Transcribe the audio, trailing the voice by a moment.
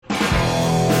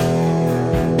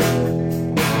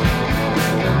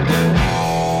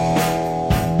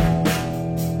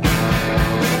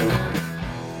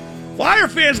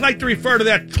fans like to refer to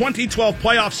that 2012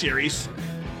 playoff series,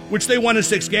 which they won in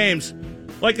 6 games,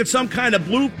 like it's some kind of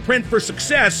blueprint for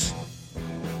success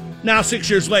now 6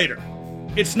 years later.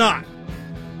 It's not.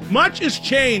 Much has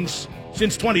changed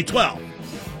since 2012.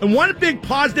 And one big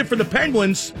positive for the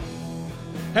Penguins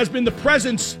has been the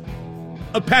presence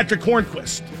of Patrick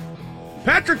Hornqvist.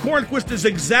 Patrick Hornqvist is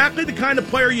exactly the kind of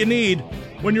player you need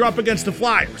when you're up against the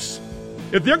Flyers.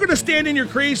 If they're going to stand in your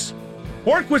crease,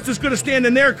 Hornqvist is going to stand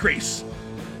in their crease.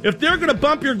 If they're going to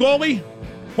bump your goalie,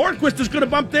 Hornqvist is going to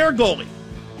bump their goalie.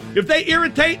 If they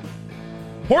irritate,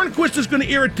 Hornqvist is going to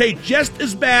irritate just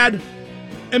as bad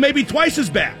and maybe twice as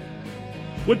bad.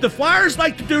 What the Flyers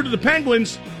like to do to the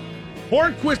Penguins,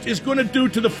 Hornqvist is going to do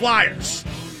to the Flyers.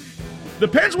 The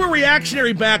Pens were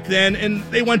reactionary back then, and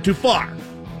they went too far.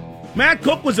 Matt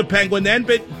Cook was a Penguin then,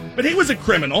 but he was a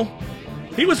criminal.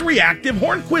 He was reactive.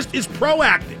 Hornqvist is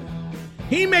proactive.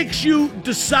 He makes you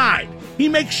decide. He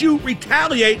makes you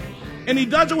retaliate, and he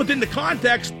does it within the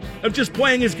context of just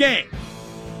playing his game.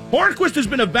 Hornqvist has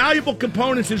been a valuable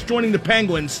component since joining the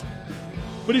Penguins,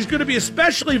 but he's going to be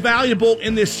especially valuable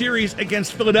in this series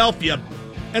against Philadelphia,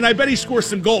 and I bet he scores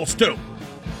some goals too.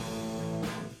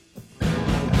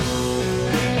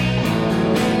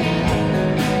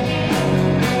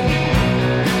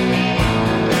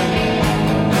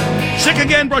 Sick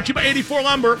Again, brought to you by 84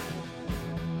 Lumber.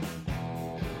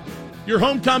 Your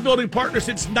hometown building partner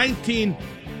since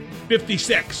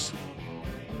 1956.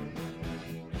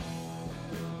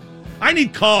 I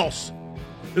need calls.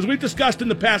 As we've discussed in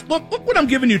the past, look what I'm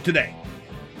giving you today.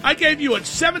 I gave you a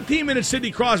 17-minute Sidney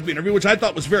Crosby interview, which I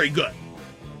thought was very good.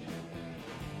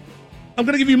 I'm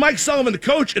going to give you Mike Sullivan, the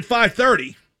coach, at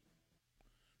 5:30.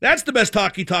 That's the best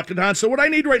hockey talking on. So what I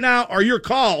need right now are your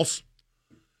calls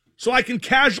so I can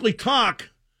casually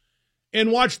talk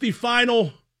and watch the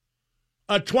final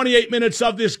 28 minutes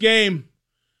of this game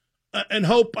and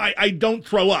hope I don't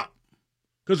throw up.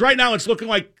 Because right now it's looking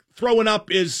like throwing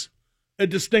up is a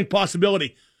distinct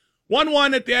possibility.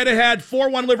 1-1 at the Etihad,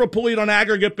 4-1 Liverpool lead on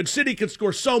aggregate, but City can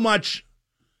score so much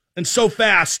and so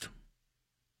fast.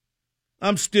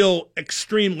 I'm still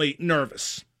extremely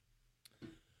nervous.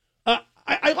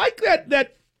 I like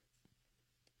that.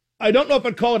 I don't know if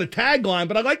I'd call it a tagline,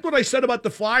 but I like what I said about the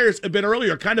Flyers a bit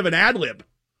earlier, kind of an ad-lib,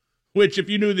 which, if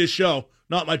you knew this show,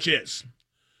 not much is.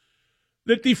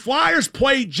 That the Flyers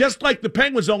play just like the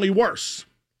Penguins, only worse.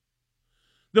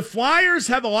 The Flyers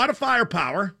have a lot of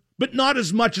firepower, but not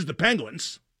as much as the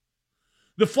Penguins.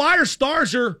 The Flyers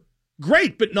stars are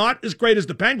great, but not as great as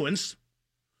the Penguins.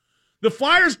 The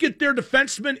Flyers get their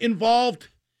defensemen involved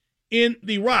in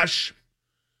the rush,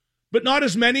 but not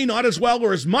as many, not as well,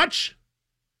 or as much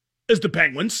as the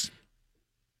Penguins.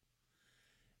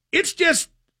 It's just,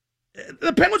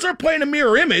 the Penguins aren't playing a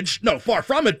mirror image. No, far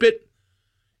from it, but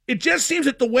it just seems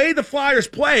that the way the Flyers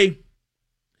play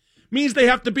means they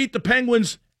have to beat the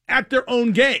Penguins at their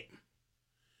own game.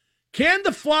 Can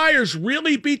the Flyers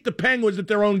really beat the Penguins at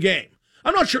their own game?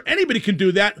 I'm not sure anybody can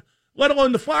do that, let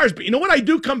alone the Flyers. But you know what I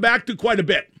do come back to quite a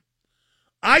bit?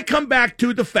 I come back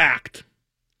to the fact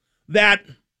that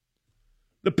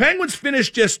the Penguins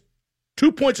finished just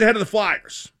 2 points ahead of the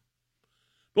Flyers.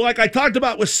 But like I talked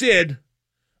about with Sid,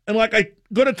 and like I'm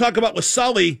going to talk about with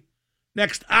Sully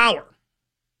next hour,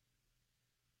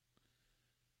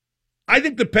 I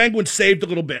think the Penguins saved a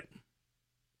little bit.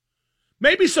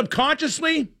 Maybe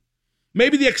subconsciously,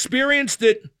 maybe the experience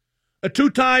that a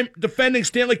 2-time defending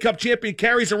Stanley Cup champion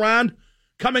carries around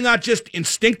coming out just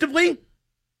instinctively.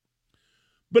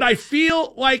 But I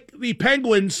feel like the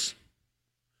Penguins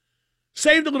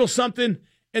saved a little something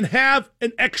and have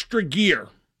an extra gear.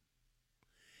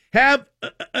 Have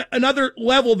another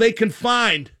level they can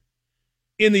find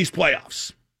in these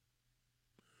playoffs.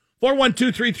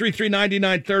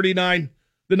 412-333-9939,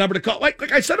 the number to call.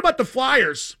 Like I said about the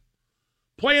Flyers,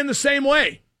 playing the same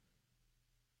way.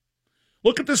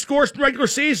 Look at the scores in the regular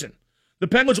season. The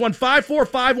Penguins won 5-4,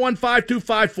 5-1, 5-2,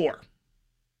 5-4.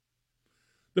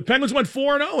 The Penguins went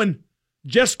 4-0 and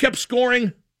just kept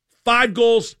scoring 5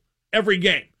 goals every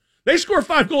game. They score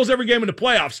 5 goals every game in the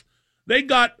playoffs. They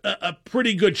got a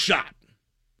pretty good shot.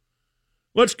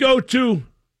 Let's go to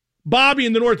Bobby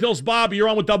in the North Hills. Bobby, you're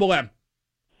on with Double M.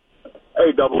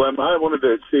 Hey, Double M. I wanted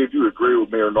to see if you agree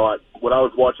with me or not. When I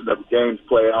was watching the games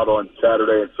play out on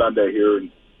Saturday and Sunday here,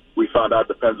 and we found out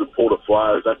the Pens would pull the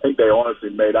Flyers, I think they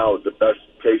honestly made out the best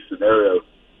case scenario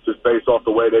just based off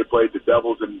the way they played the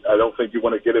Devils, and I don't think you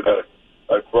want to get in a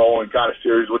growing kind of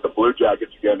series with the Blue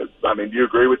Jackets again. I mean, do you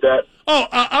agree with that? Oh,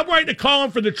 I'm writing a column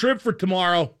for the Trib for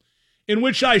tomorrow in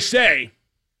which I say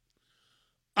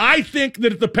I think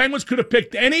that if the Penguins could have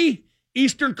picked any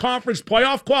Eastern Conference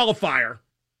playoff qualifier,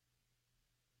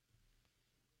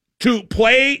 to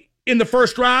play in the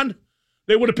first round,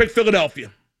 they would have picked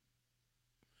Philadelphia.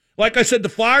 Like I said, the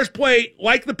Flyers play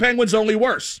like the Penguins, only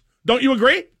worse. Don't you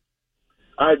agree?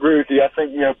 I agree with you. I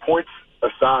think, points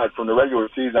aside from the regular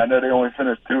season, I know they only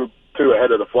finished two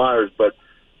ahead of the Flyers, but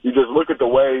you just look at the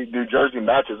way New Jersey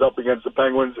matches up against the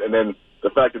Penguins, and then the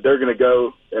fact that they're going to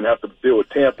go and have to deal with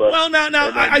Tampa. Well, now,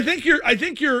 I think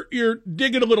you're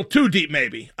digging a little too deep,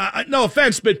 maybe. No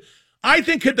offense, but I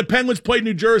think had the Penguins played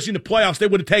New Jersey in the playoffs, they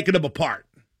would have taken them apart.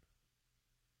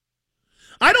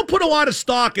 I don't put a lot of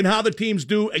stock in how the teams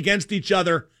do against each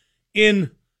other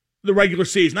in the regular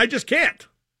season. I just can't.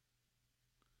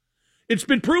 It's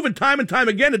been proven time and time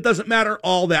again it doesn't matter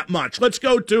all that much. Let's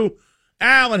go to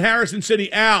Al in Harrison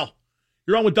City. Al,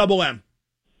 you're on with Double M.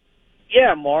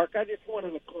 Yeah, Mark, I just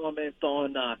wanted to comment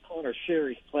on Connor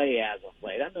Sherry's play as of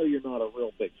late. I know you're not a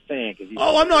real big fan.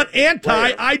 I'm not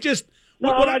anti. I just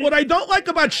what I don't like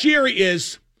about Sherry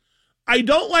is I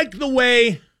don't like the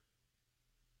way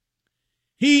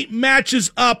he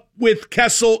matches up with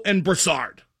Kessel and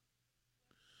Brassard.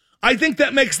 I think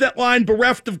that makes that line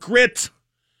bereft of grit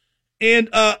and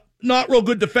not real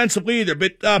good defensively either.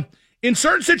 But in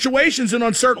certain situations and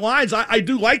on certain lines, I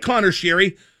do like Connor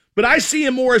Sherry, but I see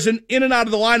him more as an in and out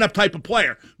of the lineup type of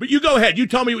player. But you go ahead. You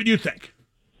tell me what you think.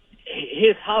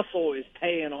 His hustle is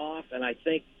paying off, and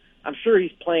I'm sure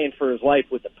he's playing for his life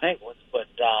with the Penguins, but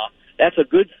that's a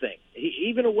good thing.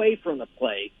 Even away from the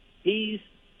play, he's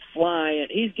flying.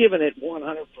 He's giving it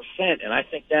 100%, and I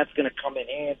think that's going to come in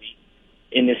handy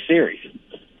in this series.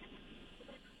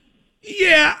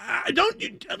 Yeah,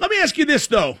 let me ask you this,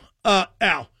 though,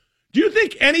 Al. Do you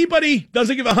think anybody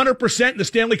doesn't give 100% in the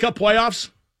Stanley Cup playoffs?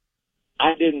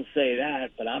 I didn't say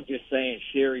that, but I'm just saying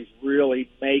Sherry's really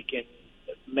making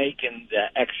the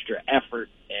extra effort,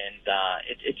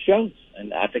 and it shows,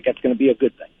 and I think that's going to be a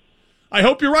good thing. I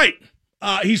hope you're right.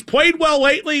 He's played well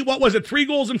lately. What was it, 3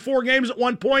 goals in 4 games at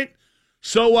one point?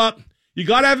 So you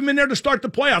got to have him in there to start the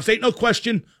playoffs. Ain't no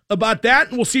question about that,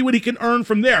 and we'll see what he can earn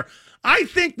from there. I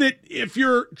think that if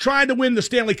you're trying to win the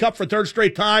Stanley Cup for a third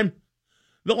straight time,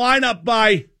 the lineup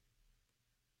by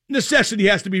necessity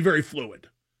has to be very fluid.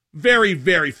 Very,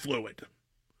 very fluid.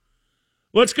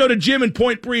 Let's go to Jim in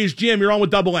Point Breeze. Jim, you're on with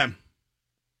Double M.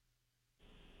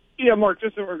 Yeah, Mark,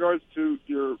 just in regards to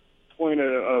your point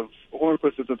of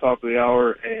Hornquist at the top of the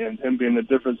hour and him being the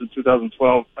difference in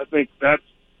 2012, I think that's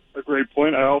a great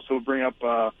point. I also bring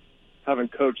up having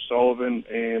Coach Sullivan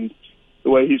and the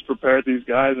way he's prepared these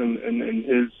guys and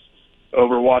his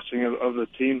overwatching of the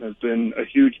team has been a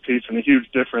huge piece and a huge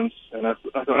difference. And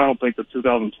I don't think the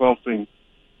 2012 thing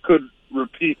could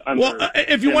repeat. Well,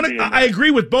 if you want to, I agree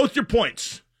with both your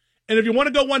points. And if you want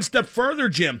to go one step further,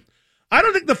 Jim, I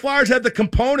don't think the Flyers have the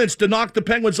components to knock the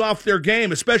Penguins off their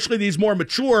game, especially these more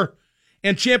mature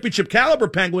and championship caliber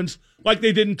Penguins like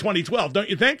they did in 2012. Don't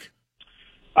you think?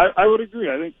 I would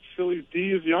agree. I think Philly's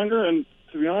D is younger, and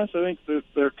to be honest, I think that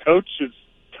their coach is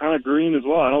kind of green as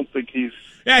well. I don't think he's...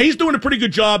 Yeah, he's doing a pretty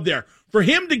good job there. For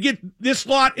him to get this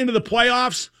lot into the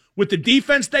playoffs with the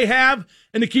defense they have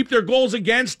and to keep their goals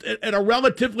against at a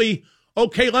relatively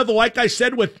okay level, like I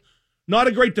said, with not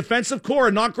a great defensive core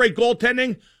and not great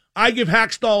goaltending, I give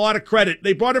Hackstall a lot of credit.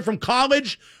 They brought him from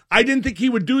college. I didn't think he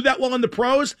would do that well in the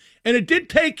pros, and it did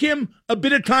take him a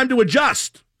bit of time to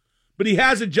adjust. But he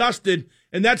has adjusted,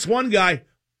 and that's one guy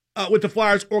with the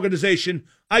Flyers organization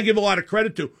I give a lot of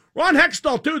credit to. Ron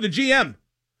Hextall, too, the GM.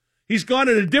 He's gone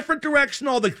in a different direction,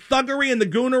 all the thuggery and the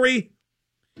goonery,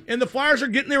 and the Flyers are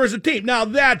getting there as a team. Now,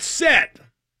 that said,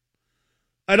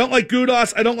 I don't like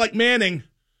Gudas, I don't like Manning,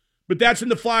 but that's in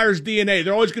the Flyers' DNA.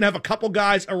 They're always going to have a couple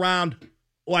guys around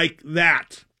like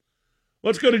that.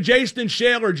 Let's go to Jason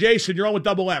Shaler. Jason, you're on with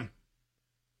Double M.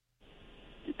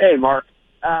 Hey, Mark.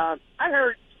 I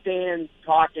heard Stan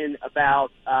talking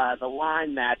about the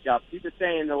line matchup. He was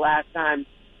saying the last time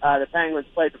the Penguins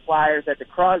played the Flyers that the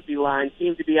Crosby line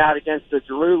seemed to be out against the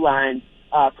Giroux line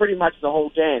pretty much the whole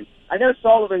game. I know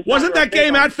Sullivan... Wasn't that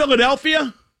game at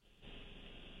Philadelphia?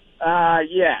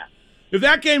 Yeah. If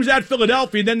that game's at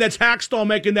Philadelphia, then that's Hackstall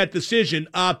making that decision.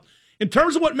 In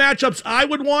terms of what matchups I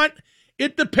would want,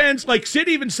 it depends. Like Sid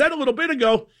even said a little bit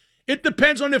ago, it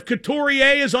depends on if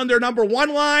Couturier is on their number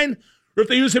 1 line or if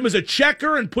they use him as a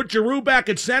checker and put Giroux back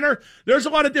at center. There's a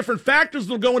lot of different factors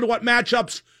that will go into what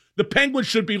matchups the Penguins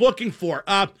should be looking for.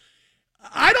 I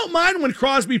don't mind when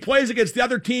Crosby plays against the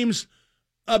other team's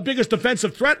biggest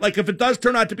offensive threat, like if it does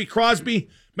turn out to be Crosby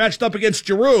matched up against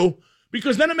Giroux,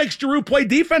 because then it makes Giroux play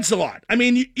defense a lot. I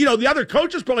mean, you know, the other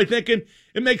coach is probably thinking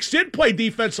it makes Sid play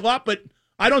defense a lot, but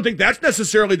I don't think that's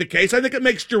necessarily the case. I think it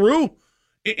makes Giroux,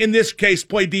 in this case,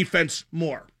 play defense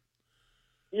more.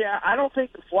 Yeah, I don't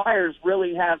think the Flyers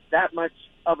really have that much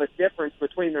of a difference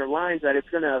between their lines that it's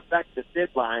going to affect the Sid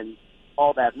line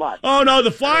all that much. Oh, no,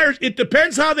 the Flyers, it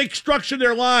depends how they structure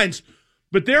their lines.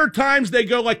 But there are times they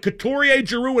go like Couturier,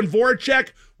 Giroux, and Voracek,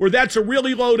 where that's a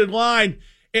really loaded line.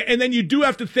 And then you do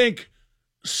have to think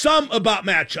some about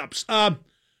matchups.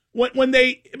 But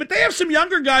they have some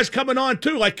younger guys coming on,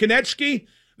 too, like Konechny.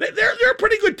 They're a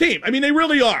pretty good team. I mean, they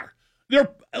really are.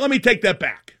 Let me take that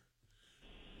back.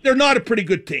 They're not a pretty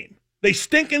good team. They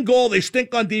stink in goal, they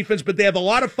stink on defense, but they have a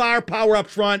lot of firepower up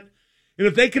front. And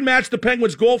if they can match the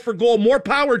Penguins goal for goal, more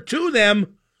power to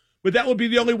them, but that would be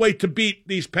the only way to beat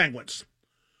these Penguins.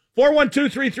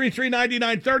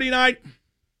 412-333-9939.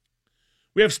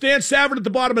 We have Stan Savran at the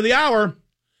bottom of the hour.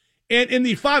 And in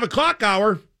the 5 o'clock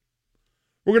hour,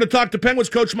 we're going to talk to Penguins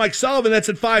coach Mike Sullivan. That's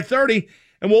at 5:30.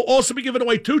 And we'll also be giving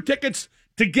away 2 tickets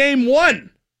to Game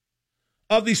 1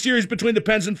 of the series between the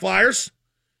Pens and Flyers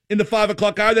in the 5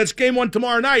 o'clock hour. That's Game 1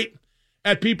 tomorrow night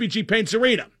at PPG Paints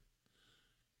Arena.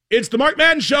 It's the Mark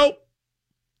Madden Show,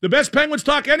 the best Penguins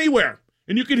talk anywhere.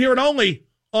 And you can hear it only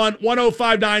on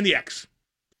 105.9 The X.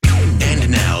 And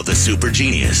now the super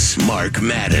genius, Mark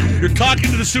Madden. You're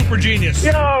talking to the super genius.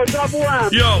 Yo, Double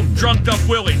M. Yo, Drunk Duff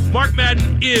Willie. Mark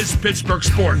Madden is Pittsburgh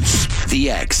sports.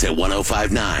 The X at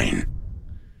 105.9.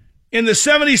 In the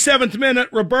 77th minute,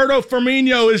 Roberto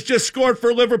Firmino has just scored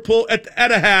for Liverpool at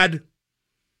Etihad,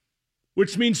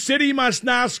 which means City must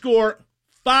now score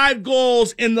 5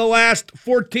 goals in the last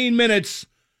 14 minutes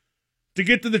to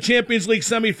get to the Champions League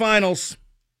semifinals.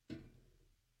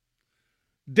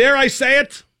 Dare I say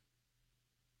it?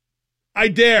 I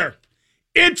dare.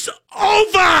 It's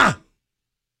over!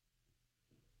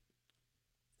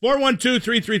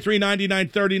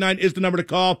 412-333-9939 is the number to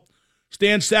call.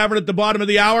 Stan Savran at the bottom of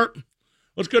the hour.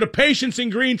 Let's go to Patience in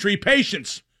Greentree.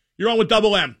 Patience, you're on with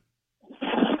Double M.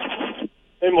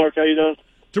 Hey, Mark, how you doing?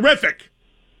 Terrific.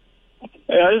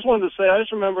 Hey, I just wanted to say, I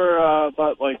just remember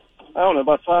about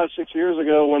 5-6 years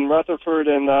ago when Rutherford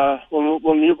and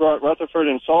when you brought Rutherford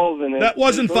and Sullivan in. That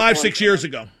wasn't 5-6 years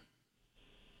ago.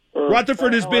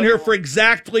 Rutherford has been here for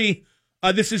exactly,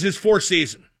 this is his 4th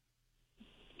season.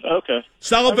 Okay.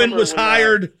 Sullivan was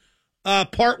hired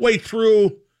partway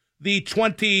through the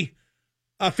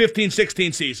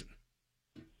 2015-16 season.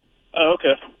 Oh,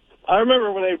 okay. I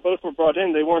remember when they both were brought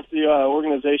in, they weren't the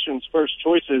organization's first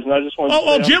choices, and I just wanted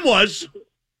to say... Jim was.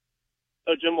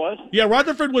 Oh, Jim was? Yeah,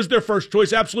 Rutherford was their first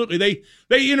choice, absolutely.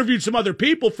 They interviewed some other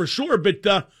people for sure, but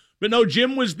no,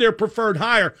 Jim was their preferred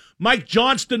hire. Mike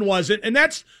Johnston wasn't, and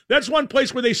that's one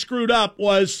place where they screwed up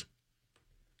was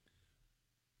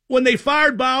when they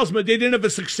fired Bilesman, they didn't have a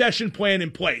succession plan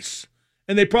in place,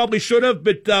 and they probably should have,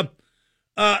 but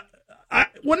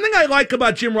one thing I like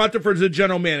about Jim Rutherford as a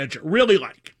general manager, really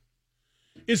like,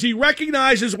 is he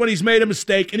recognizes when he's made a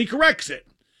mistake and he corrects it.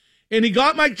 And he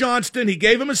got Mike Johnston. He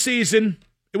gave him a season.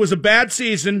 It was a bad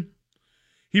season.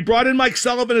 He brought in Mike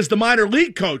Sullivan as the minor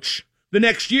league coach the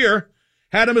next year,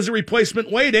 had him as a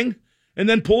replacement waiting, and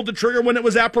then pulled the trigger when it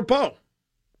was apropos.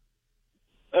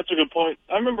 That's a good point.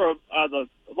 I remember the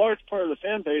large part of the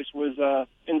fan base was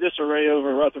in disarray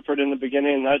over Rutherford in the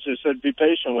beginning, and I just said be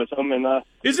patient with him. And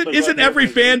Isn't every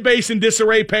fan base in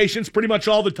disarray patience pretty much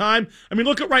all the time? I mean,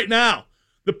 look at right now.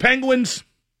 The Penguins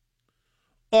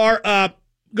are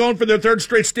going for their 3rd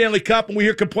straight Stanley Cup, and we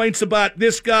hear complaints about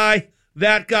this guy,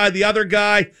 that guy, the other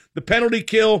guy, the penalty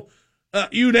kill,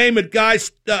 you name it,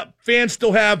 guys. Fans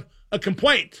still have a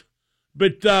complaint.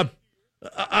 But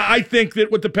I think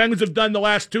that what the Penguins have done the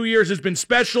last 2 years has been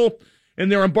special,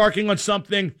 and they're embarking on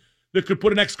something that could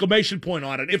put an exclamation point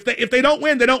on it. If they don't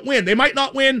win, they don't win. They might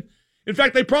not win. In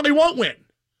fact, they probably won't win.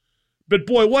 But,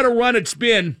 boy, what a run it's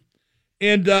been.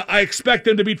 And I expect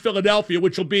them to beat Philadelphia,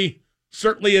 which will be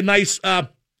certainly a nice an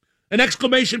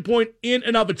exclamation point in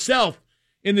and of itself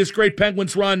in this great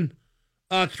Penguins run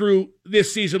through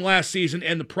this season, last season,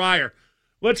 and the prior.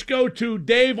 Let's go to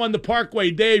Dave on the Parkway.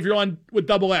 Dave, you're on with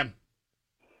Double M.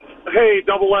 Hey,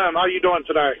 Double M, how you doing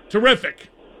today? Terrific.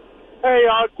 Hey,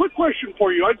 quick question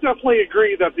for you. I definitely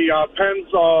agree that the Pens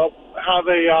have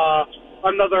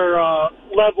another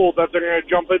level that they're going to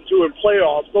jump into in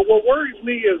playoffs. But what worries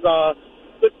me is the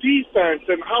defense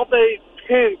and how they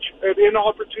pinch at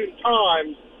inopportune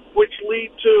times, which lead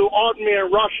to odd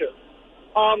man rushes.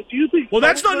 Do you think? Well,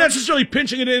 that's not necessarily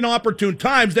pinching it at inopportune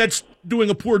times. That's doing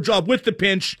a poor job with the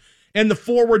pinch and the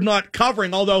forward not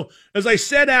covering. Although, as I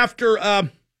said after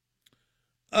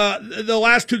the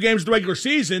last 2 games of the regular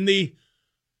season, the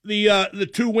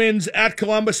 2 wins at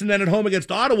Columbus and then at home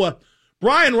against Ottawa,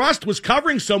 Brian Rust was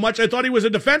covering so much I thought he was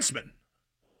a defenseman.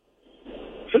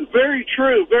 Very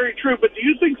true, very true. But do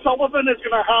you think Sullivan is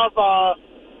going to have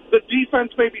the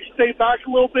defense maybe stay back a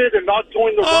little bit and not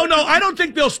join the Oh, rush? no, I don't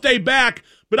think they'll stay back,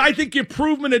 but I think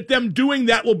improvement at them doing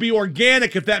that will be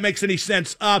organic, if that makes any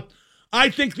sense. I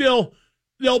think they'll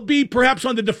be perhaps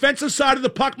on the defensive side of the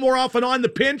puck more often on the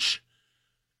pinch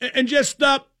and just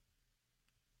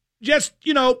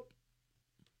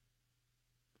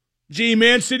gee,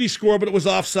 Man City scored, but it was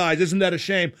offside. Isn't that a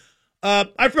shame?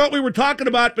 I forgot what we were talking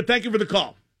about, but thank you for the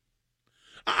call.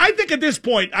 I think at this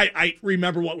point, I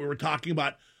remember what we were talking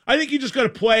about. I think you just got to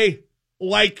play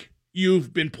like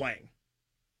you've been playing.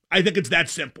 I think it's that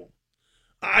simple.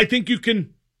 I think you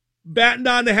can batten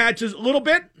down the hatches a little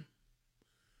bit,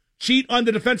 cheat on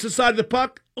the defensive side of the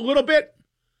puck a little bit,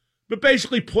 but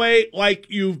basically play like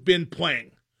you've been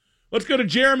playing. Let's go to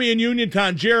Jeremy in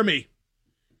Uniontown. Jeremy,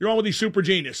 you're on with the Super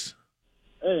Genius.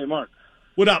 Hey, Mark.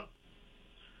 What up?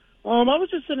 I was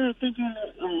just sitting there thinking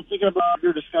about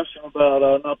your discussion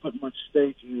about not putting much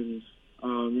stake in,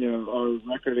 our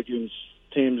record against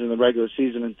teams in the regular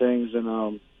season and things, and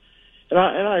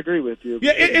I agree with you.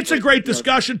 Yeah, it's a great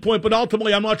discussion point, but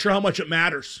ultimately, I'm not sure how much it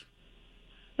matters.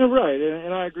 No, right,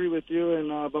 and I agree with you.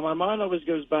 And but my mind always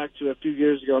goes back to a few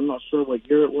years ago. I'm not sure what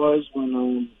year it was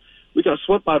when we got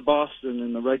swept by Boston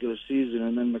in the regular season,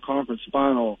 and then the conference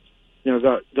final.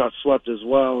 Got swept as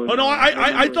well. And,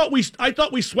 I thought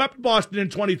we swept Boston in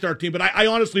 2013, but I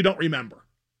honestly don't remember.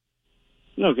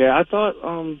 Okay, I thought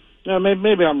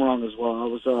maybe I'm wrong as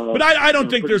well. But I don't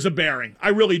think there's a bearing. I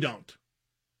really don't.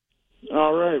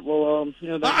 All right. Well,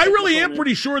 I really am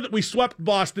pretty sure that we swept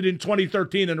Boston in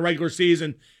 2013 in the regular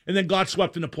season and then got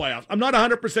swept in the playoffs. I'm not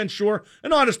 100% sure,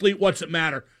 and honestly, what's it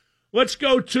matter? Let's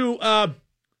go to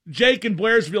Jake in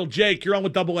Blairsville. Jake, you're on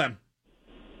with Double M.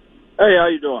 Hey, how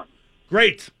you doing?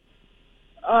 Great.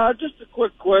 Just a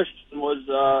quick question was,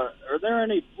 are there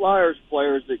any Flyers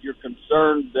players that you're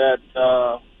concerned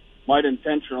that might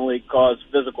intentionally cause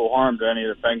physical harm to any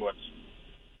of the Penguins?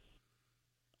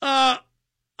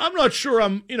 I'm not sure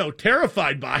I'm,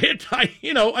 terrified by it.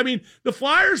 The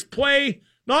Flyers play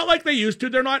not like they used to.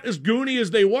 They're not as goony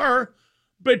as they were.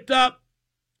 But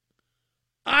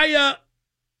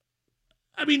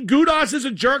Gudas is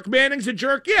a jerk, Manning's a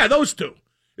jerk. Yeah, those two.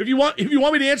 If you want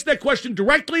me to answer that question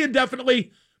directly and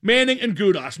definitely, Manning and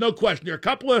Gudas, no question. They're a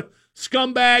couple of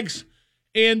scumbags,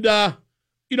 and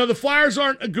the Flyers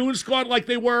aren't a goon squad like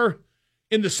they were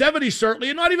in the 70s, certainly,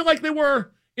 and not even like they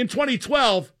were in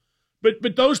 2012.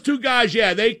 But those two guys,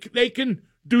 yeah, they can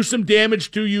do some damage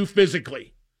to you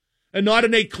physically, and not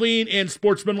in a clean and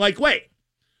sportsmanlike way.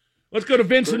 Let's go to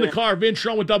Vince in the car. Vince,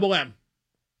 you're on with Double M.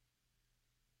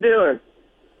 Doing.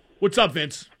 What's up,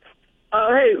 Vince?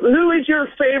 Hey, who is your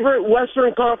favorite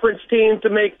Western Conference team to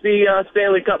make the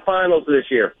Stanley Cup Finals this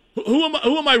year? Who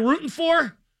am I rooting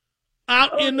for?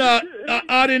 Out in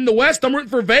the West, I'm rooting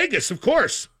for Vegas, of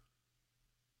course.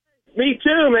 Me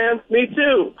too, man. Me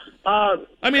too.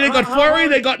 They got Fleury,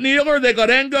 they got Nealer, they got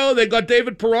Engo, they got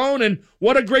David Perron, and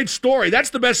what a great story!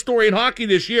 That's the best story in hockey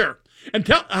this year. And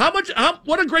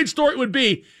what a great story it would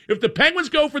be if the Penguins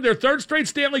go for their third straight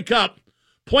Stanley Cup,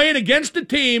 playing against a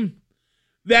team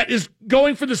that is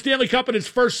going for the Stanley Cup in its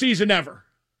first season ever.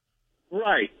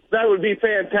 Right. That would be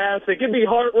fantastic. It'd be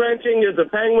heart-wrenching as a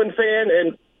Penguin fan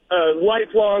and a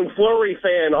lifelong Fleury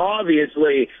fan,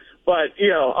 obviously. But,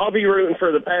 I'll be rooting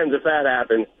for the Pens if that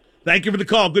happens. Thank you for the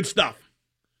call. Good stuff.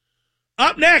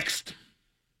 Up next,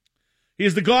 he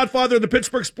is the godfather of the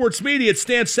Pittsburgh sports media. It's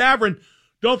Stan Savran.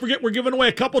 Don't forget, we're giving away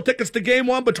a couple tickets to Game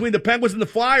 1 between the Penguins and the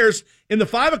Flyers in the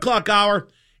 5 o'clock hour.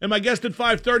 And my guest at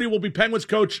 5:30 will be Penguins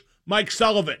coach Mike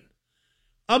Sullivan.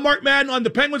 I'm Mark Madden on the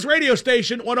Penguins radio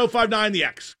station, 105.9 The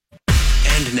X.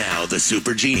 And now the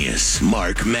super genius,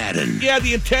 Mark Madden. Yeah,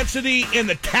 the intensity and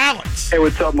the talents. Hey,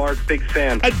 what's up, Mark? Big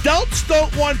fan. Adults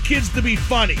don't want kids to be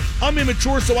funny. I'm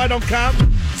immature, so I don't count.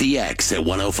 The X at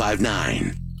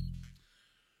 105.9.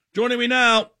 Joining me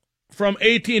now from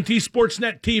AT&T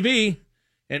Sportsnet TV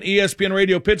and ESPN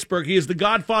Radio Pittsburgh, he is the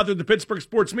godfather of the Pittsburgh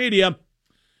sports media.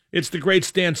 It's the great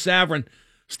Stan Savran.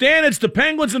 Stan, it's the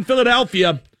Penguins in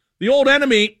Philadelphia, the old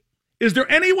enemy. Is there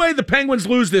any way the Penguins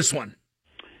lose this one?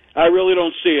 I really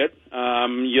don't see it.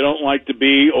 You don't like to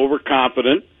be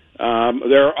overconfident.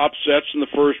 There are upsets in the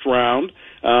first round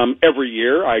every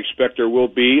year. I expect there will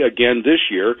be again this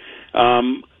year.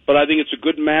 But I think it's a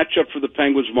good matchup for the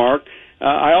Penguins, Mark.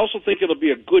 I also think it'll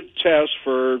be a good test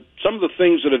for some of the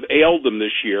things that have ailed them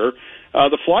this year.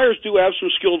 The Flyers do have some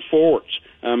skilled forwards.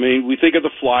 We think of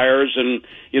the Flyers and,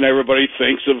 everybody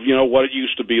thinks of, what it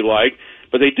used to be like.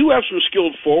 But they do have some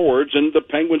skilled forwards, and the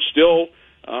Penguins still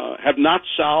have not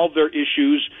solved their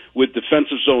issues with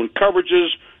defensive zone coverages,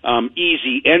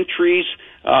 easy entries.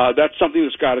 That's something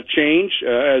that's got to change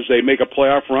as they make a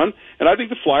playoff run. And I think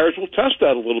the Flyers will test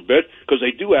that a little bit because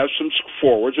they do have some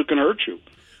forwards who can hurt you.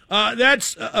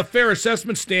 That's a fair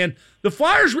assessment, Stan. The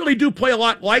Flyers really do play a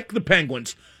lot like the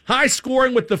Penguins. High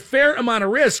scoring with the fair amount of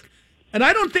risk. And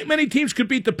I don't think many teams could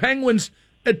beat the Penguins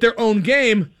at their own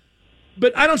game,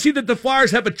 but I don't see that the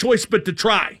Flyers have a choice but to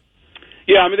try.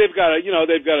 Yeah, I mean they've got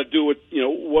to do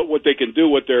what they can do,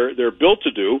 what they're built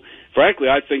to do. Frankly,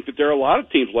 I think that there are a lot of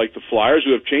teams like the Flyers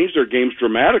who have changed their games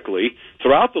dramatically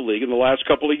throughout the league in the last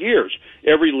couple of years.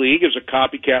 Every league is a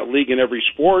copycat league in every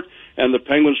sport, and the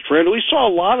Penguins trend. We saw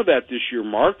a lot of that this year,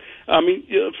 Mark. I mean,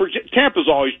 Tampa's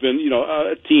always been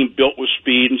a team built with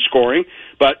speed and scoring,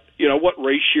 but what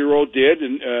Ray Shero did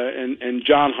and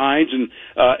John Hines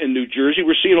in New Jersey,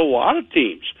 we're seeing a lot of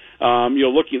teams.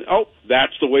 Looking,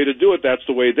 that's the way to do it. That's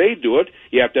the way they do it.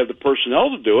 You have to have the personnel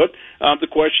to do it. The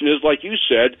question is, like you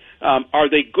said, are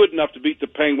they good enough to beat the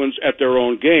Penguins at their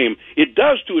own game? It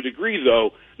does, to a degree,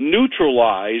 though,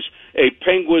 neutralize a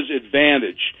Penguins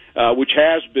advantage, which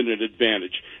has been an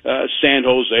advantage. San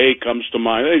Jose comes to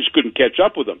mind. They just couldn't catch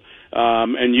up with them.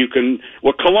 And you can,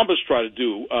 what Columbus tried to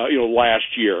do,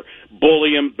 last year,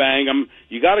 bully them, bang them.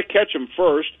 You got to catch them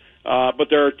first. But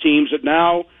there are teams that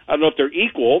now, I don't know if they're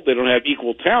equal, they don't have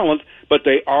equal talent, but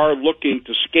they are looking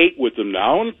to skate with them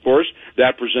now, and of course,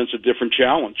 that presents a different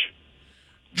challenge.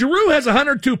 Giroux has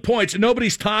 102 points, and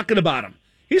nobody's talking about him.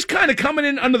 He's kind of coming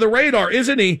in under the radar,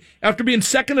 isn't he, after being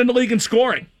second in the league in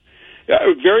scoring?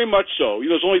 Very much so.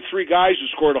 There's only 3 guys who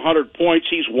scored 100 points.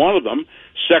 He's one of them,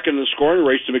 second in the scoring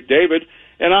race to McDavid.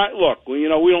 And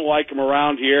we don't like him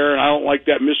around here, and I don't like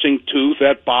that missing tooth.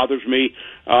 That bothers me.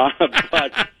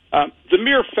 But the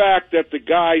mere fact that the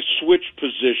guy switched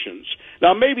positions,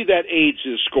 now maybe that aids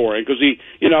his scoring because he,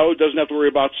 doesn't have to worry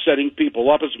about setting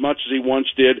people up as much as he once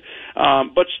did.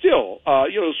 But still,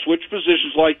 switch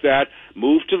positions like that,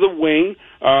 move to the wing,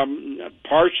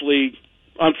 partially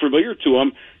unfamiliar to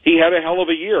him. He had a hell of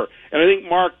a year. And I think,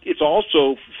 Mark, it's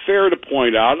also fair to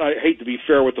point out, and I hate to be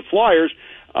fair with the Flyers,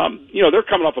 they're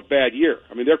coming off a bad year.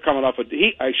 I mean, they're coming off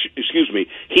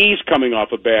he's coming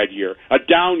off a bad year, a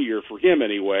down year for him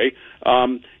anyway.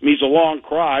 He's a long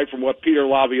cry from what Peter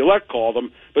Laviolette called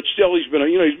him, but still he's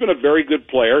been a very good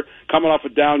player, coming off a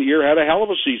down year, had a hell of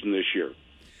a season this year.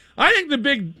 I think the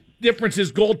big difference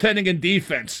is goaltending and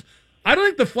defense. I don't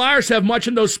think the Flyers have much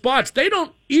in those spots. They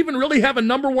don't even really have a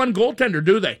number one goaltender,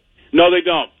 do they? No, they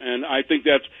don't. And I think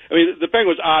the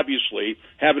Penguins obviously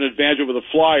have an advantage over the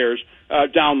Flyers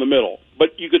down the middle.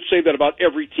 But you could say that about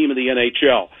every team in the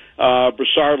NHL.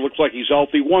 Brassard looks like he's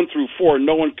healthy. 1 through 4,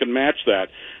 no one can match that.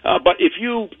 But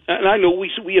and I know we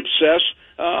obsess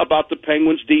about the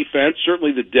Penguins' defense,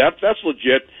 certainly the depth, that's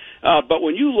legit. But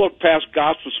when you look past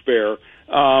Gostisbehere,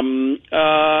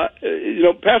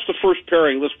 past the first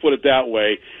pairing, let's put it that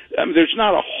way, there's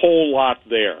not a whole lot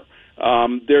there.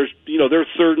 Their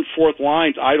third and fourth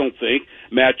lines, I don't think,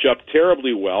 match up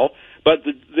terribly well. But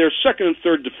their second and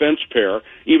third defense pair,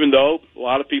 even though a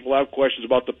lot of people have questions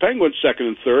about the Penguins' second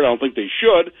and third, I don't think they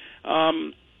should.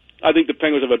 I think the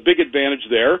Penguins have a big advantage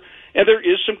there. And there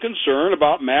is some concern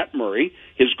about Matt Murray.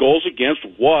 His goals against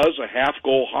was a half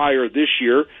goal higher this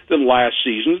year than last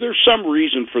season. There's some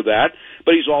reason for that,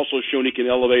 but he's also shown he can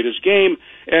elevate his game.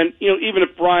 And, even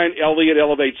if Brian Elliott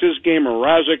elevates his game or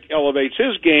Mrazek elevates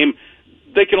his game,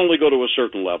 they can only go to a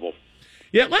certain level.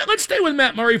 Yeah, let's stay with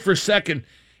Matt Murray for a second.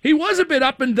 He was a bit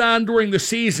up and down during the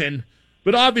season,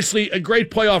 but obviously a great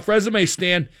playoff resume,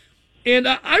 Stan. And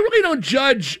I really don't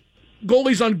judge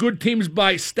goalies on good teams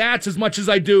by stats as much as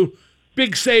I do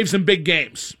big saves and big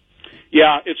games.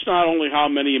 Yeah, it's not only how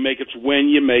many you make, it's when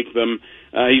you make them.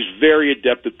 He's very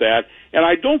adept at that. And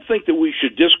I don't think that we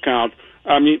should discount,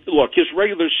 look, his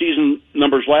regular season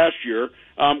numbers last year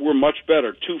were much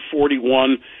better,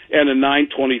 241 and a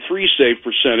 923 save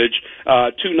percentage,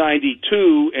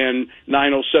 292 and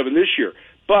 907 this year.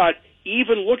 But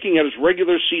even looking at his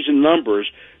regular season numbers,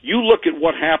 you look at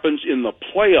what happens in the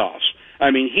playoffs.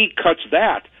 He cuts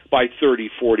that by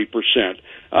 30-40%.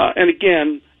 And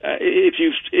again, if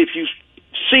you've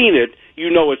seen it,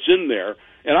 it's in there.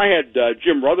 And I had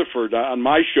Jim Rutherford on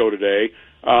my show today,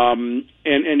 and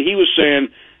he was saying,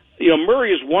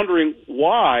 Murray is wondering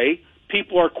why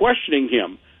people are questioning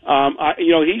him.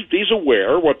 He's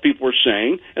aware of what people are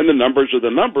saying, and the numbers are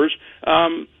the numbers.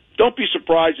 Don't be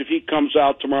surprised if he comes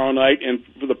out tomorrow night and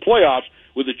for the playoffs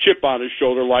with a chip on his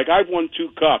shoulder, like I've won 2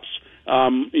 cups.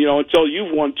 Until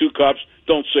you've won 2 cups,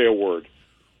 don't say a word.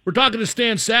 We're talking to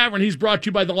Stan Savran. He's brought to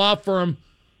you by the law firm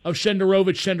of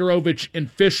Shenderovich,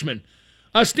 and Fishman.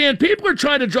 Stan, people are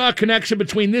trying to draw a connection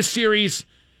between this series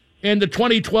and the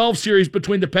 2012 series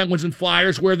between the Penguins and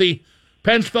Flyers, where the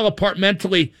Pens fell apart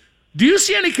mentally. Do you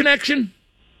see any connection?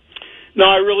 No,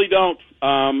 I really don't.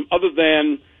 Other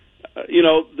than,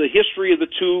 the history of the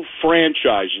two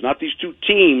franchises, not these two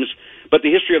teams, but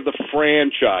the history of the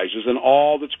franchises and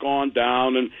all that's gone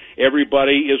down, and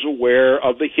everybody is aware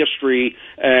of the history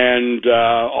and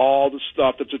all the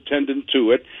stuff that's attendant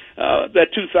to it. That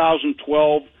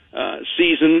 2012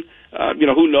 season,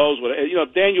 who knows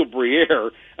what? Daniel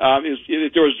Briere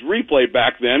if there was replay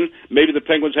back then, maybe the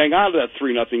Penguins hang on to that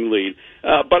 3-0 lead.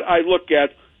 But I look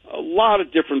at a lot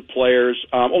of different players.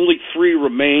 Only 3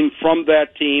 remain from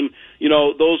that team.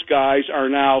 Those guys are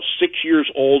now 6 years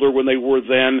older when they were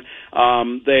then.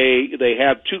 They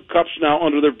have 2 cups now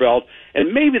under their belt.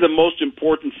 And maybe the most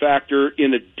important factor,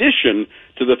 in addition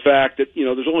to the fact that,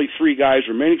 there's only 3 guys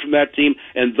remaining from that team,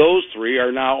 and those 3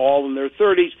 are now all in their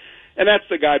 30s, and that's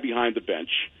the guy behind the bench.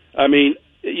 I mean,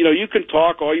 you can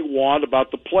talk all you want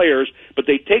about the players, but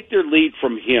they take their lead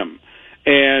from him.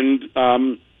 And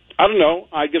I don't know,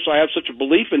 I guess I have such a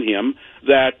belief in him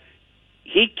that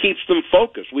he keeps them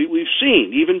focused. We've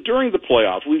seen, even during the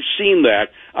playoffs, we've seen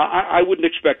that. I wouldn't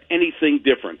expect anything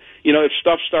different. If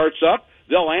stuff starts up,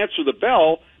 they'll answer the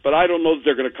bell, but I don't know that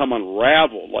they're going to come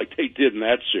unraveled like they did in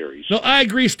that series. No, I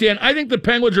agree, Stan. I think the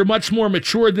Penguins are much more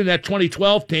mature than that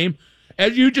 2012 team.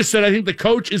 As you just said, I think the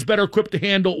coach is better equipped to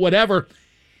handle whatever.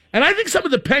 And I think some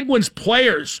of the Penguins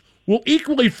players will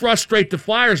equally frustrate the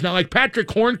Flyers now, like Patrick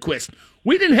Hornquist.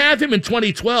 We didn't have him in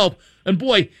 2012, and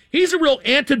boy, he's a real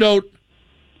antidote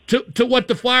to what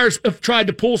the Flyers have tried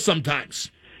to pull sometimes.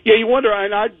 Yeah, you wonder,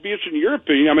 and I'd be interested in your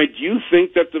opinion. I mean, do you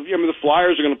think that the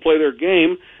Flyers are going to play their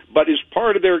game, but is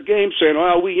part of their game saying,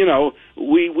 well,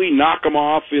 we knock them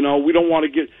off, we don't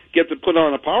want to get to put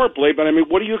on a power play, but I mean,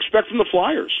 what do you expect from the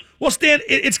Flyers? Well, Stan,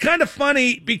 it's kind of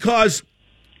funny because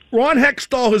Ron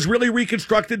Hextall has really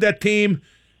reconstructed that team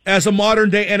as a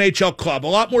modern-day NHL club. A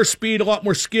lot more speed, a lot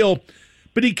more skill.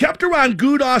 But he kept around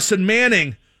Gudas and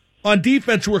Manning on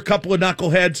defense, who were a couple of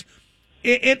knuckleheads.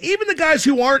 And even the guys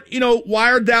who aren't,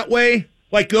 wired that way,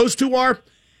 like those 2 are,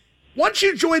 once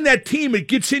you join that team, it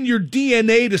gets in your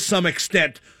DNA to some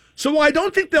extent. So I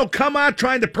don't think they'll come out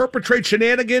trying to perpetrate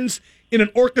shenanigans in an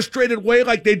orchestrated way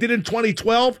like they did in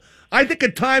 2012. I think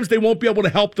at times they won't be able to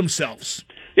help themselves.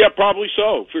 Yeah, probably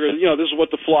so. Figure, this is what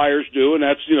the Flyers do, and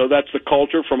that's the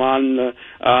culture from on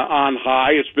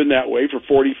high. It's been that way for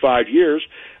 45 years.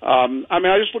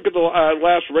 I just look at the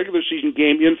last regular season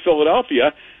game in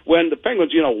Philadelphia when the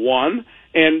Penguins, won,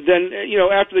 and then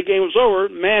after the game was over,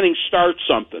 Manning starts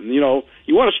something.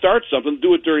 You want to start something,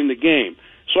 do it during the game.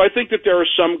 So I think that there are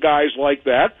some guys like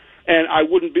that, and I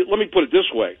wouldn't be. Let me put it this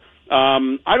way.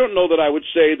 I don't know that I would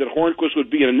say that Hornquist would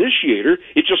be an initiator.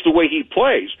 It's just the way he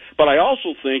plays. But I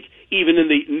also think even in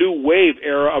the new wave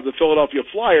era of the Philadelphia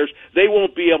Flyers, they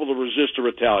won't be able to resist or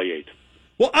retaliate.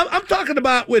 Well, I'm talking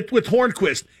about with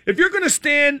Hornquist. If you're going to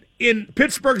stand in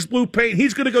Pittsburgh's blue paint,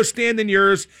 he's going to go stand in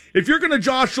yours. If you're going to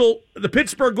jostle the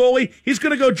Pittsburgh goalie, he's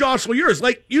going to go jostle yours.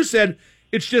 Like you said,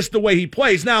 it's just the way he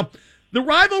plays. Now, the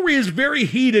rivalry is very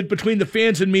heated between the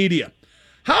fans and media.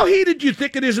 How heated do you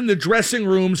think it is in the dressing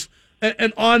rooms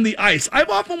and on the ice? I've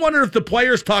often wondered if the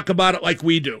players talk about it like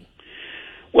we do.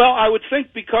 Well, I would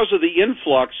think because of the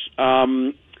influx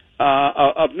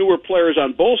of newer players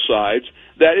on both sides,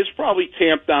 that is probably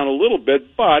tamped down a little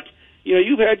bit. But,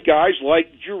 you've had guys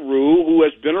like Giroux, who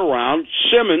has been around.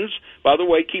 Simmons, by the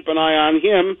way, keep an eye on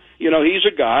him. He's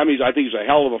a guy. I think he's a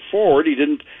hell of a forward. He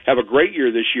didn't have a great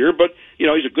year this year, but,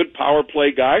 he's a good power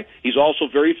play guy. He's also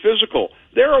very physical.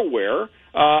 They're aware.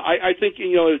 I think,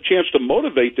 a chance to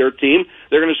motivate their team.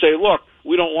 They're going to say, look,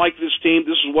 we don't like this team.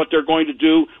 This is what they're going to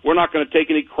do. We're not going to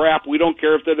take any crap. We don't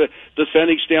care if they're the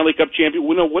defending Stanley Cup champion.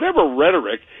 We know whatever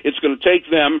rhetoric it's going to take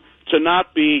them to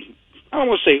not be, I don't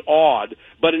want to say awed,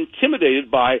 but intimidated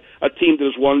by a team that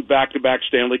has won back-to-back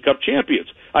Stanley Cup champions.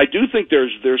 I do think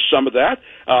there's some of that.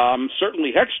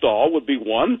 Certainly Hextall would be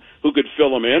one who could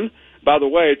fill them in. By the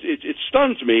way, it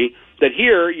stuns me that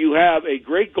here you have a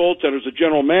great goaltender as a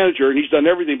general manager, and he's done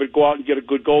everything but go out and get a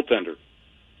good goaltender.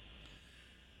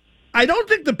 I don't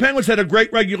think the Penguins had a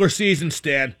great regular season,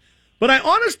 Stan, but I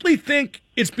honestly think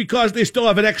it's because they still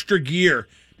have an extra gear.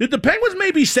 Did the Penguins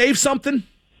maybe save something?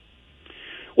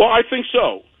 Well, I think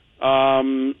so.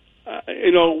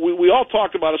 We all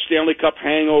talked about a Stanley Cup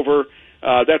hangover.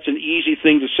 That's an easy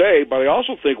thing to say, but I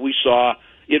also think we saw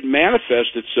it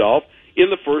manifest itself in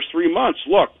the first 3 months.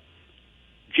 Look,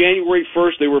 January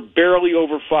 1st, they were barely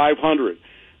over 500.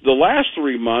 the last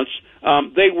 3 months,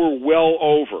 they were well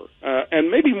over. And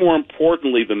maybe more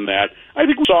importantly than that, I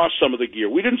think we saw some of the gear.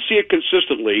 We didn't see it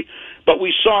consistently, but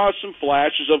we saw some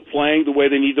flashes of playing the way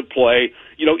they need to play,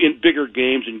 in bigger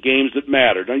games and games that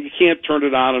matter. Now, you can't turn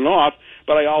it on and off,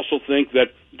 but I also think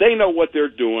that they know what they're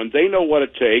doing. They know what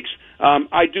it takes.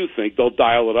 I do think they'll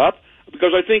dial it up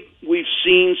because I think we've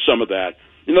seen some of that.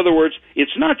 In other words,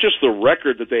 it's not just the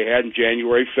record that they had in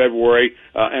January, February,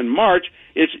 and March.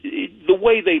 It's the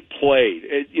way they played.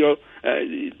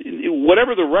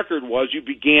 Whatever the record was, you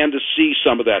began to see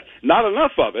some of that. Not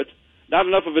enough of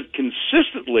it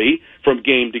consistently from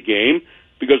game to game,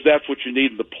 because that's what you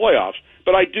need in the playoffs.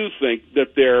 But I do think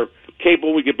that they're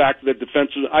capable. We get back to the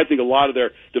defensive. I think a lot of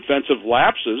their defensive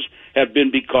lapses have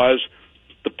been because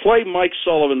the play Mike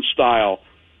Sullivan style,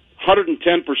 110%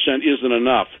 isn't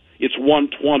enough. It's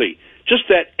 120. Just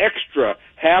that extra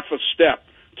half a step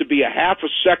to be a half a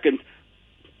second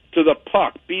to the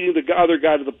puck, beating the other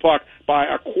guy to the puck by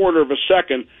a quarter of a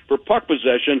second for puck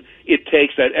possession, it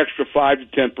takes that extra 5 to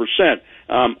 10%.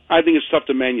 I think it's tough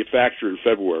to manufacture in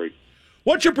February.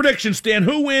 What's your prediction, Stan?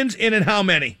 Who wins and in how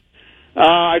many?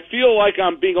 I feel like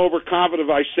I'm being overconfident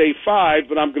if I say 5,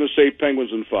 but I'm going to say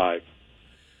Penguins in 5.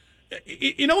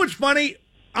 You know what's funny?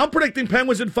 I'm predicting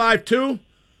Penguins in 5 too,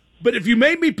 but if you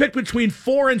made me pick between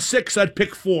 4 and 6, I'd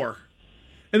pick 4.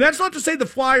 And that's not to say the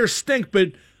Flyers stink,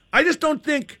 but I just don't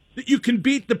think that you can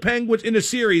beat the Penguins in a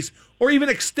series or even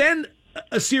extend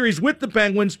a series with the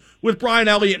Penguins with Brian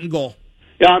Elliott in goal.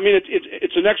 Yeah, I mean,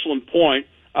 it's an excellent point.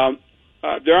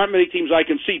 There aren't many teams I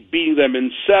can see beating them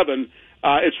in 7.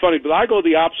 It's funny, but I go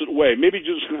the opposite way. Maybe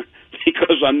just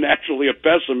because I'm naturally a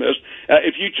pessimist.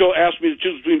 If you asked me to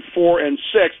choose between 4 and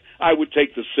 6, I would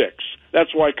take the 6.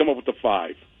 That's why I come up with the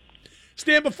 5.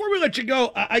 Stan, before we let you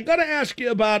go, I got to ask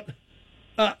you about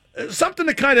something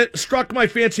that kind of struck my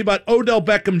fancy about Odell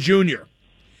Beckham Jr.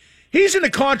 He's in a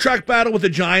contract battle with the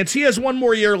Giants. He has one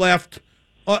more year left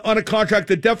on a contract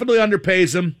that definitely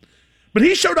underpays him. But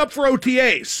he showed up for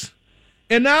OTAs.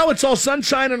 And now it's all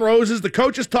sunshine and roses. The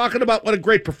coach is talking about what a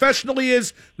great professional he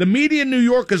is. The media in New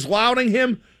York is lauding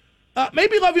him.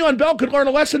 Maybe Le'Veon Bell could learn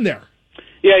a lesson there.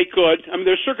 Yeah, he could. I mean,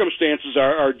 their circumstances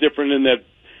are different in that,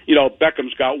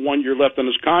 Beckham's got 1 year left on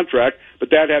his contract.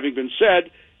 But that having been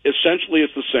said, essentially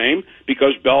it's the same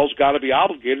because Bell's got to be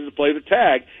obligated to play the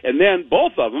tag. And then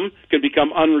both of them can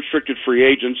become unrestricted free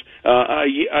agents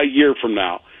a year from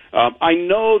now. I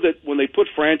know that when they put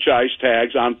franchise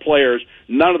tags on players,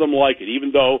 none of them like it,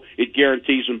 even though it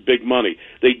guarantees them big money.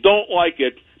 They don't like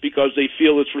it because they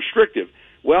feel it's restrictive.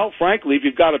 Well, frankly, if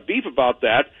you've got a beef about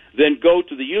that, then go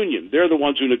to the union. They're the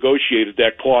ones who negotiated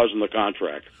that clause in the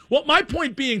contract. Well, my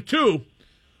point being, too,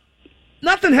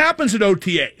 nothing happens at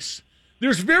OTAs.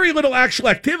 There's very little actual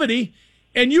activity,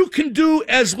 and you can do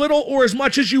as little or as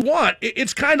much as you want.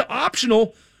 It's kind of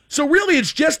optional. So really,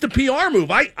 it's just a PR move.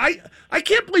 I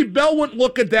can't believe Bell wouldn't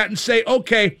look at that and say,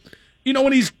 okay,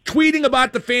 when he's tweeting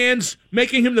about the fans,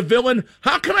 making him the villain,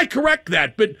 how can I correct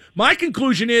that? But my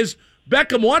conclusion is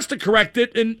Beckham wants to correct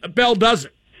it, and Bell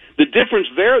doesn't. The difference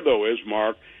there, though, is,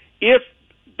 Mark, if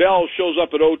Bell shows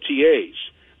up at OTAs,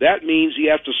 that means he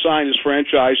has to sign his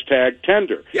franchise tag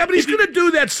tender. Yeah, but he's going to do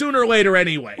that sooner or later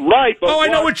anyway. Right. But I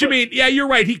know what you mean. Yeah, you're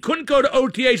right. He couldn't go to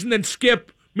OTAs and then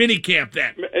skip minicamp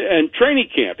then. And training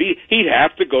camp. He'd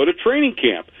have to go to training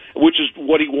camp, which is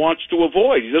what he wants to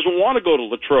avoid. He doesn't want to go to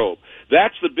Latrobe.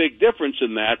 That's the big difference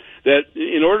in that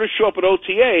in order to show up at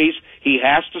OTAs, he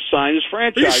has to sign his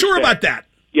franchise tag. Are you sure tag. about that?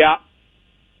 Yeah.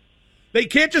 They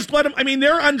can't just let him. I mean,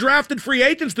 there are undrafted free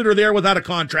agents that are there without a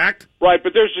contract. Right,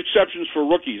 but there's exceptions for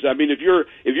rookies. I mean, if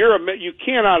you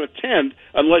cannot attend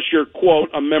unless you're, quote,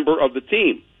 a member of the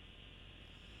team.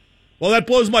 Well, that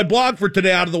blows my blog for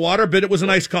today out of the water, but it was a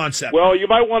nice concept. Well, you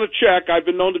might want to check. I've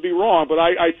been known to be wrong, but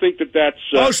I think that's...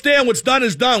 Oh, Stan, what's done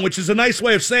is done, which is a nice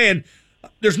way of saying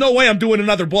there's no way I'm doing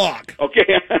another blog.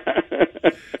 Okay.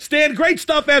 Stan, great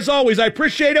stuff as always. I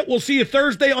appreciate it. We'll see you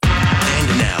Thursday.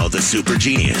 And now the super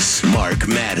genius, Mark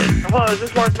Madden. Hello, is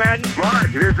this Mark Madden?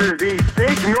 Mark, this is the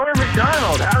Steak Norm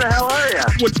McDonald. How the hell are you?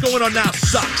 What's going on now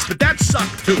sucks, but that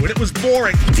sucked too, and it was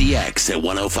boring. The X at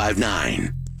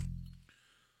 105.9.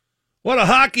 What a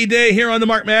hockey day here on the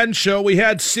Mark Madden Show. We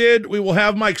had Sid. We will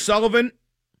have Mike Sullivan.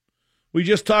 We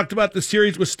just talked about the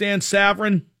series with Stan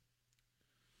Savran.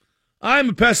 I'm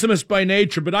a pessimist by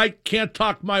nature, but I can't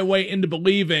talk my way into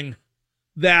believing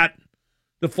that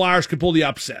the Flyers could pull the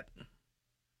upset.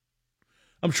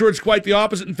 I'm sure it's quite the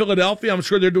opposite in Philadelphia. I'm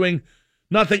sure they're doing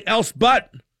nothing else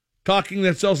but talking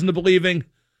themselves into believing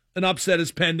an upset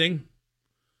is pending.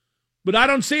 But I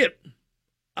don't see it.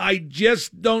 I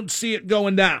just don't see it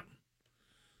going down.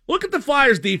 Look at the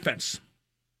Flyers' defense.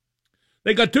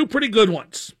 They got two pretty good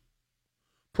ones.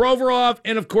 Provorov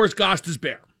and, of course,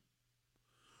 Gostisbehere,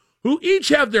 who each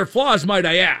have their flaws, might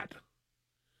I add.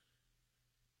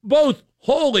 Both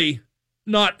wholly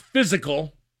not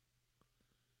physical,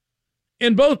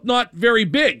 and both not very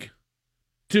big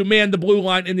to man the blue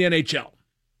line in the NHL.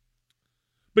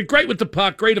 But great with the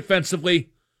puck, great offensively.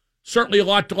 Certainly a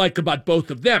lot to like about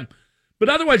both of them. But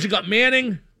otherwise, you got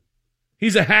Manning.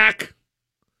 He's a hack.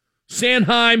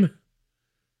 Sanheim.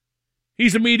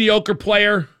 He's a mediocre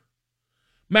player.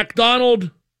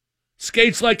 McDonald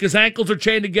skates like his ankles are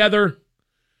chained together.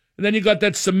 And then you got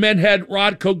that cement head,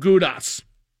 Radko Gudas.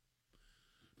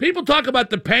 People talk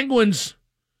about the Penguins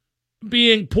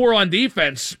being poor on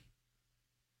defense.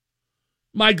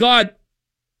 My God,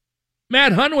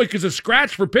 Matt Hunwick is a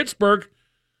scratch for Pittsburgh.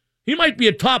 He might be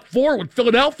a top 4 with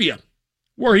Philadelphia,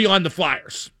 were he on the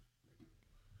Flyers.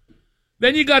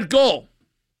 Then you got goal.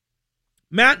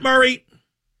 Matt Murray,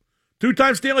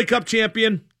 2-time Stanley Cup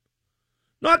champion.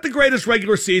 Not the greatest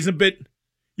regular season, but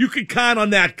you can count on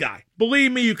that guy.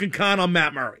 Believe me, you can count on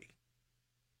Matt Murray.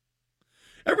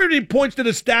 Everybody points to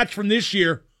the stats from this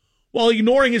year while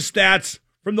ignoring his stats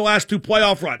from the last 2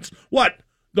 playoff runs. What?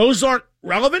 Those aren't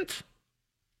relevant?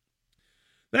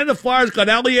 Then the Flyers got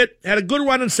Elliott, had a good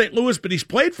run in St. Louis, but he's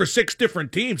played for 6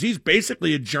 different teams. He's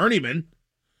basically a journeyman.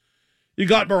 You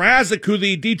got Mrazek, who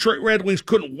the Detroit Red Wings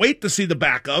couldn't wait to see the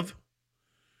back of.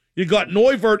 You got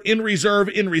Neuvirth in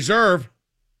reserve.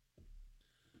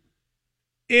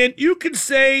 And you can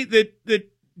say that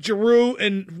Giroux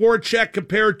and Voracek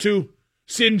compared to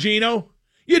Singino.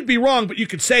 You'd be wrong, but you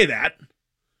could say that.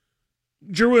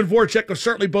 Giroux and Voracek have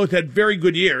certainly both had very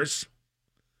good years.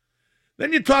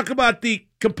 Then you talk about the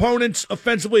components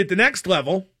offensively at the next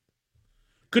level.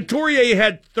 Couturier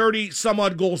had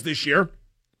 30-some-odd goals this year.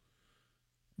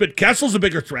 But Kessel's a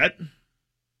bigger threat.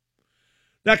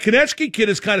 That Konechny kid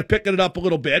is kind of picking it up a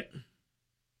little bit.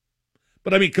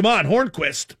 But, I mean, come on,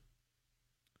 Hornquist.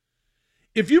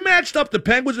 If you matched up the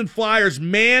Penguins and Flyers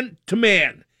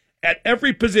man-to-man at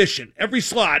every position, every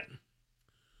slot,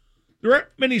 there aren't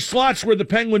many slots where the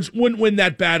Penguins wouldn't win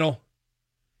that battle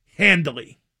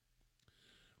handily.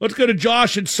 Let's go to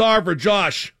Josh and Sarver.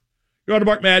 Josh, you're on the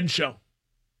Mark Madden Show.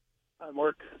 Hi,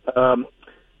 Mark.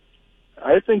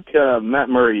 I think Matt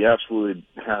Murray absolutely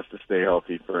has to stay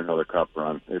healthy for another cup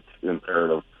run. It's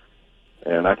imperative.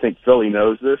 And I think Philly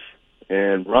knows this.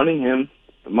 And running him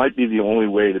might be the only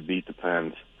way to beat the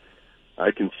Pens. I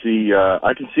can see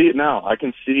it now. I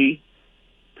can see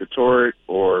Couture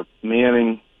or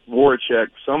Manning, Voracek,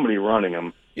 somebody running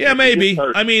him. Yeah, maybe.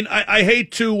 I mean, I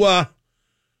hate to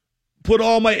put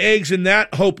all my eggs in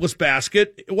that hopeless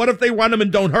basket. What if they run him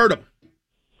and don't hurt him?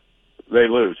 They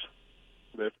lose.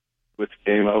 It's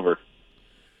game over.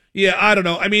 Yeah, I don't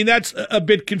know. I mean, that's a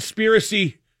bit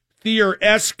conspiracy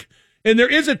theory-esque. And there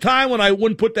is a time when I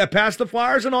wouldn't put that past the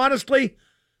Flyers, and honestly,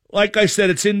 like I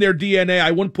said, it's in their DNA. I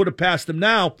wouldn't put it past them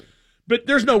now. But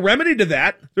there's no remedy to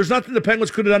that. There's nothing the Penguins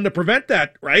could have done to prevent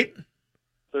that, right?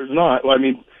 There's not. Well, I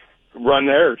mean, run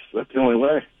theirs. That's the only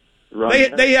way.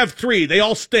 They have 3. They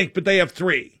all stink, but they have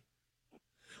 3.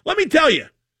 Let me tell you,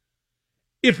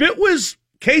 if it was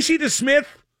Casey DeSmith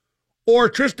or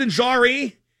Tristan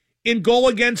Jarry in goal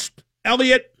against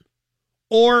Elliott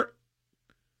or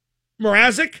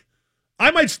Mrazek, I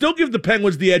might still give the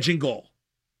Penguins the edge in goal.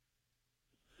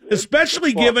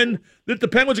 Especially given that the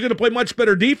Penguins are going to play much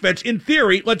better defense, in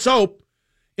theory, let's hope,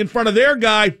 in front of their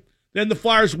guy than the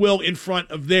Flyers will in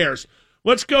front of theirs.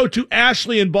 Let's go to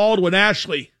Ashley in Baldwin.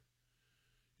 Ashley,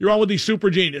 you're on with the Super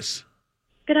Genius.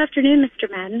 Good afternoon, Mr.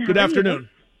 Madden. Good afternoon.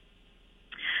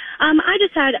 I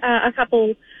just had a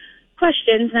couple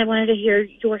questions, and I wanted to hear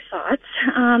your thoughts.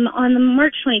 On the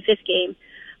March 25th game,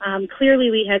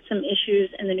 clearly we had some issues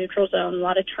in the neutral zone, a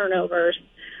lot of turnovers.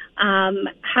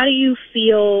 How do you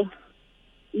feel,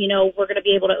 we're going to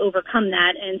be able to overcome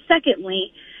that? And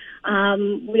secondly,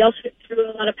 we also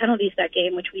threw a lot of penalties that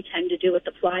game, which we tend to do with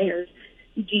the Flyers.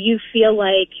 Do you feel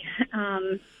like...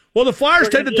 well, the Flyers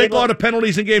tend to take a lot of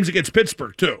penalties in games against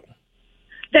Pittsburgh, too.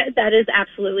 That is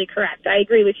absolutely correct. I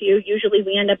agree with you. Usually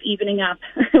we end up evening up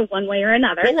one way or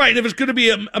another. Well, right. And if it's going to be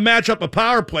a matchup of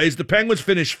power plays, the Penguins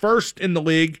finished first in the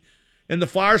league, and the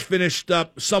Flyers finished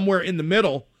up somewhere in the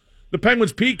middle. The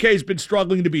Penguins' PK has been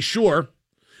struggling, to be sure.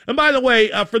 And by the way,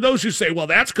 for those who say, well,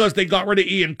 that's because they got rid of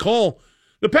Ian Cole,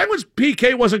 the Penguins'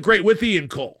 PK wasn't great with Ian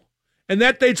Cole. And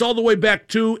that dates all the way back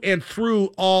to and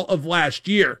through all of last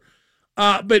year.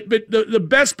 But the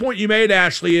best point you made,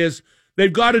 Ashley, is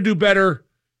they've got to do better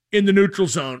in the neutral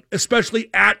zone, especially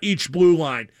at each blue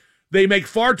line. They make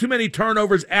far too many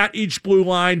turnovers at each blue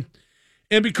line.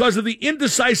 And because of the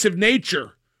indecisive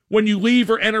nature when you leave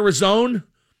or enter a zone,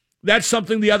 that's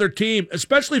something the other team,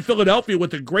 especially Philadelphia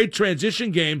with a great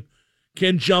transition game,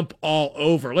 can jump all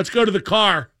over. Let's go to the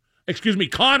car.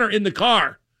 Connor in the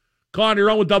car. Connor,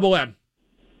 you're on with Double M.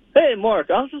 Hey,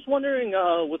 Mark, I was just wondering,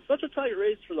 with such a tight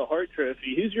race for the Hart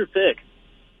Trophy, who's your pick?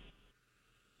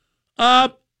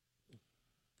 I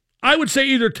would say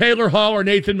either Taylor Hall or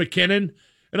Nathan McKinnon,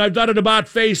 and I've done an about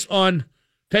face on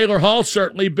Taylor Hall,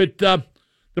 certainly, but the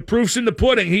proof's in the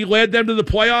pudding. He led them to the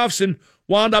playoffs and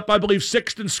wound up, I believe,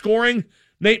 6th in scoring.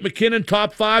 Nate McKinnon,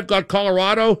 top 5, got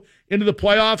Colorado into the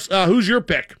playoffs. Who's your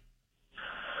pick?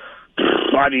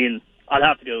 I mean, I'd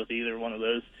have to go with either one of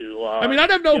those two. I'd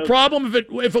have no problem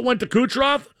if it went to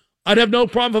Kucherov. I'd have no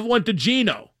problem if it went to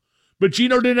Gino. But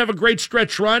Gino didn't have a great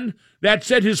stretch run. That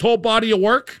said, his whole body of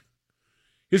work,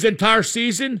 his entire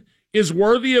season, is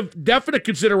worthy of definite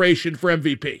consideration for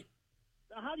MVP.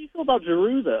 How do you feel about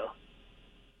Giroux, though?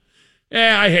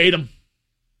 I hate him.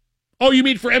 Oh, you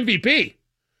mean for MVP?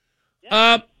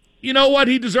 Yeah. You know what?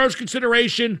 He deserves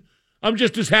consideration. I'm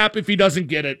just as happy if he doesn't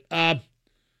get it.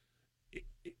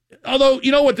 Although,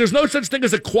 you know what? There's no such thing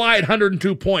as a quiet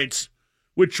 102 points,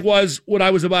 which was what I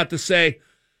was about to say.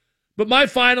 But my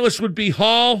finalists would be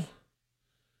Hall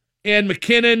and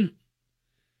McKinnon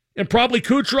and probably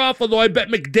Kucherov, although I bet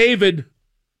McDavid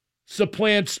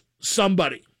supplants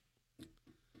somebody.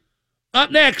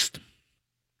 Up next,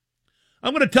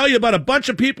 I'm going to tell you about a bunch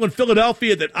of people in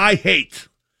Philadelphia that I hate.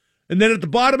 And then at the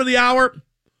bottom of the hour,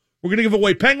 we're going to give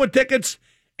away Penguin tickets,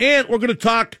 and we're going to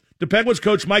talk to Penguins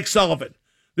coach Mike Sullivan.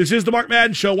 This is the Mark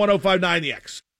Madden Show, 105.9 The X.